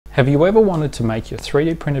Have you ever wanted to make your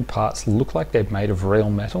 3D printed parts look like they're made of real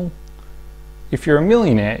metal? If you're a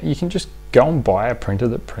millionaire, you can just go and buy a printer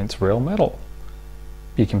that prints real metal.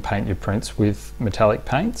 You can paint your prints with metallic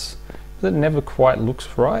paints that never quite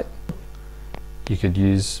looks right. You could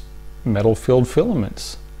use metal-filled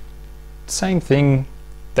filaments. Same thing,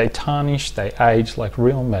 they tarnish, they age like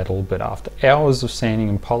real metal, but after hours of sanding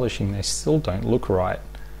and polishing, they still don't look right.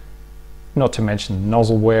 Not to mention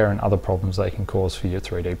nozzle wear and other problems they can cause for your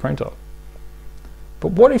 3D printer.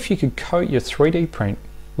 But what if you could coat your 3D print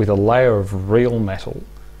with a layer of real metal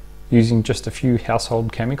using just a few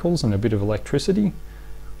household chemicals and a bit of electricity?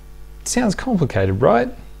 It sounds complicated, right?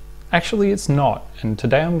 Actually, it's not, and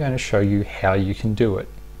today I'm going to show you how you can do it.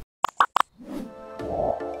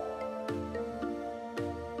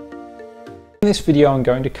 In this video, I'm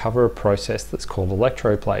going to cover a process that's called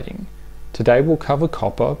electroplating. Today we'll cover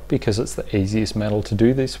copper because it's the easiest metal to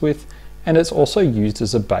do this with, and it's also used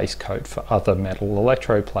as a base coat for other metal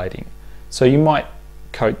electroplating. So you might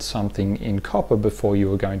coat something in copper before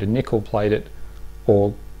you are going to nickel plate it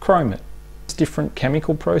or chrome it. There's different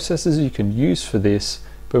chemical processes you can use for this,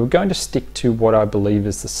 but we're going to stick to what I believe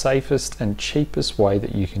is the safest and cheapest way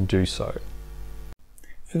that you can do so.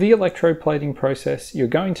 For the electroplating process, you're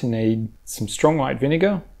going to need some strong white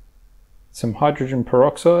vinegar, some hydrogen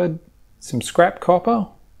peroxide, some scrap copper,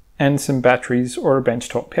 and some batteries or a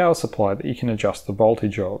benchtop power supply that you can adjust the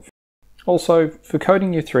voltage of. Also, for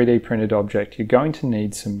coating your 3D printed object, you're going to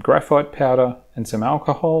need some graphite powder and some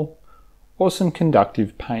alcohol, or some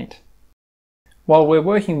conductive paint. While we're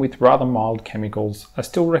working with rather mild chemicals, I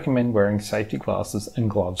still recommend wearing safety glasses and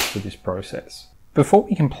gloves for this process. Before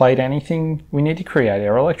we can plate anything, we need to create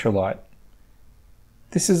our electrolyte.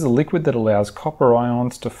 This is a liquid that allows copper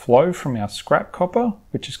ions to flow from our scrap copper,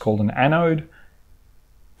 which is called an anode,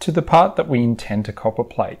 to the part that we intend to copper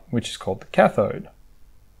plate, which is called the cathode.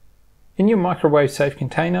 In your microwave safe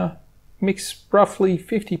container, mix roughly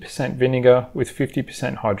 50% vinegar with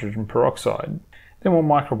 50% hydrogen peroxide. Then we'll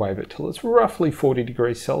microwave it till it's roughly 40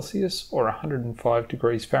 degrees Celsius or 105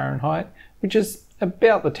 degrees Fahrenheit, which is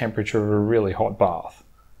about the temperature of a really hot bath.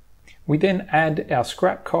 We then add our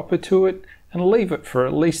scrap copper to it and leave it for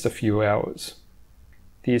at least a few hours.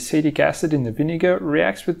 The acetic acid in the vinegar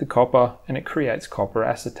reacts with the copper and it creates copper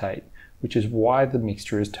acetate, which is why the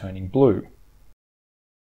mixture is turning blue.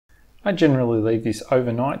 I generally leave this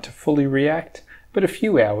overnight to fully react, but a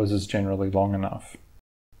few hours is generally long enough.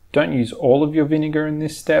 Don't use all of your vinegar in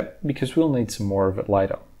this step because we'll need some more of it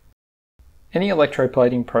later. Any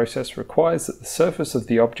electroplating process requires that the surface of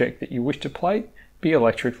the object that you wish to plate be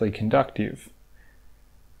electrically conductive.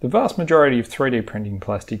 The vast majority of 3D printing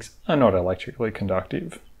plastics are not electrically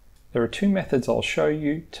conductive. There are two methods I'll show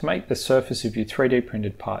you to make the surface of your 3D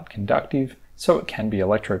printed part conductive so it can be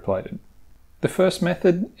electroplated. The first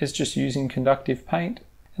method is just using conductive paint,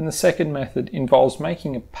 and the second method involves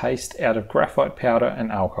making a paste out of graphite powder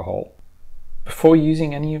and alcohol. Before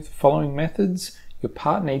using any of the following methods, your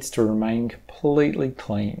part needs to remain completely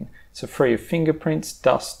clean, so free of fingerprints,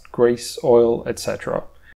 dust, grease, oil, etc.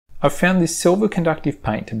 I've found this silver conductive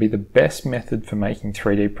paint to be the best method for making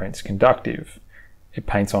 3D prints conductive. It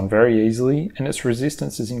paints on very easily and its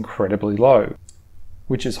resistance is incredibly low,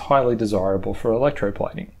 which is highly desirable for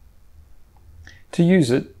electroplating. To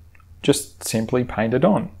use it, just simply paint it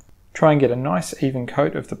on. Try and get a nice even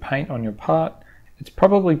coat of the paint on your part. It's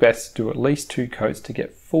probably best to do at least 2 coats to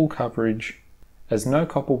get full coverage, as no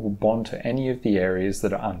copper will bond to any of the areas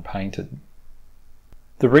that are unpainted.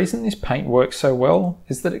 The reason this paint works so well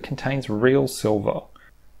is that it contains real silver,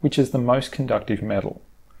 which is the most conductive metal.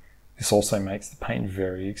 This also makes the paint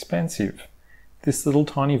very expensive. This little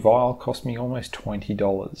tiny vial cost me almost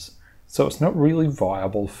 $20, so it's not really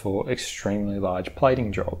viable for extremely large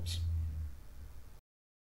plating jobs.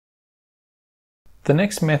 The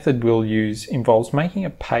next method we'll use involves making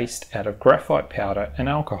a paste out of graphite powder and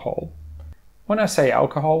alcohol. When I say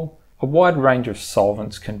alcohol, a wide range of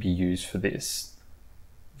solvents can be used for this.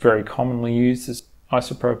 Very commonly used is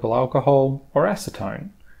isopropyl alcohol or acetone.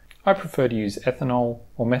 I prefer to use ethanol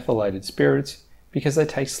or methylated spirits because they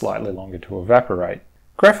take slightly longer to evaporate.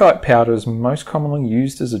 Graphite powder is most commonly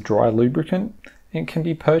used as a dry lubricant and can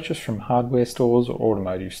be purchased from hardware stores or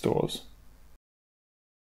automotive stores.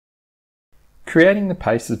 Creating the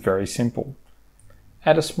paste is very simple.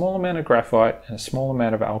 Add a small amount of graphite and a small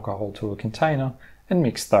amount of alcohol to a container and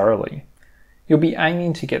mix thoroughly. You'll be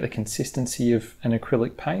aiming to get the consistency of an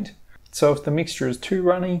acrylic paint, so if the mixture is too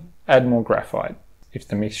runny, add more graphite. If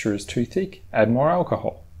the mixture is too thick, add more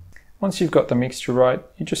alcohol. Once you've got the mixture right,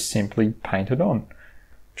 you just simply paint it on.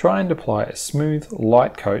 Try and apply a smooth,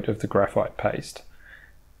 light coat of the graphite paste.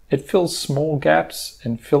 It fills small gaps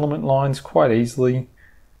and filament lines quite easily,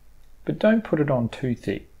 but don't put it on too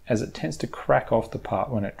thick as it tends to crack off the part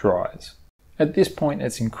when it dries. At this point,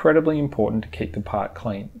 it's incredibly important to keep the part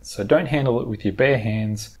clean, so don't handle it with your bare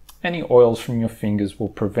hands. Any oils from your fingers will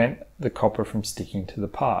prevent the copper from sticking to the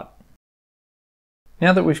part.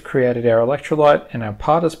 Now that we've created our electrolyte and our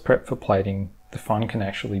part is prepped for plating, the fun can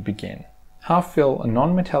actually begin. Half fill a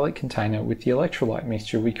non-metallic container with the electrolyte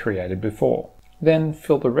mixture we created before. Then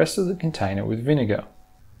fill the rest of the container with vinegar.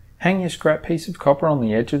 Hang your scrap piece of copper on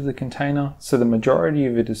the edge of the container so the majority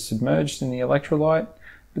of it is submerged in the electrolyte,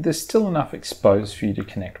 but there's still enough exposed for you to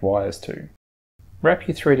connect wires to. Wrap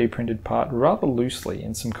your 3D printed part rather loosely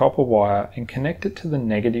in some copper wire and connect it to the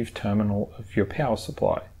negative terminal of your power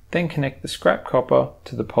supply. Then connect the scrap copper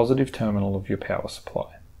to the positive terminal of your power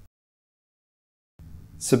supply.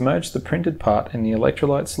 Submerge the printed part in the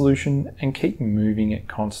electrolyte solution and keep moving it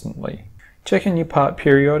constantly. Checking your part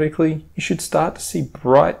periodically, you should start to see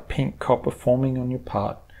bright pink copper forming on your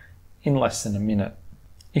part in less than a minute.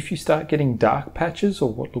 If you start getting dark patches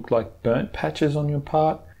or what look like burnt patches on your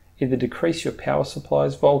part, either decrease your power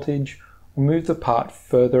supply's voltage or move the part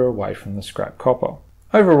further away from the scrap copper.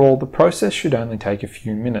 Overall, the process should only take a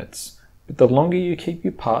few minutes, but the longer you keep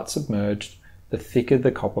your part submerged, the thicker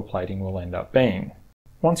the copper plating will end up being.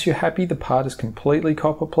 Once you're happy the part is completely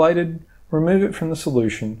copper plated, remove it from the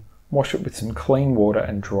solution, wash it with some clean water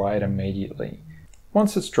and dry it immediately.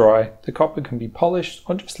 Once it's dry, the copper can be polished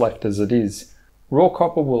or just left as it is. Raw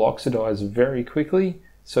copper will oxidize very quickly,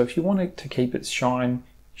 so if you want it to keep its shine, you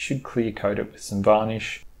should clear coat it with some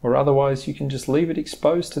varnish, or otherwise you can just leave it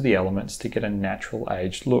exposed to the elements to get a natural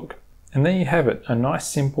aged look. And there you have it, a nice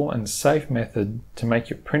simple and safe method to make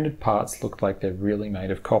your printed parts look like they're really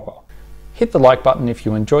made of copper. Hit the like button if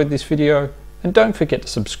you enjoyed this video, and don't forget to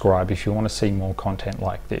subscribe if you want to see more content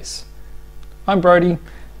like this. I'm Brody,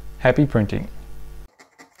 happy printing.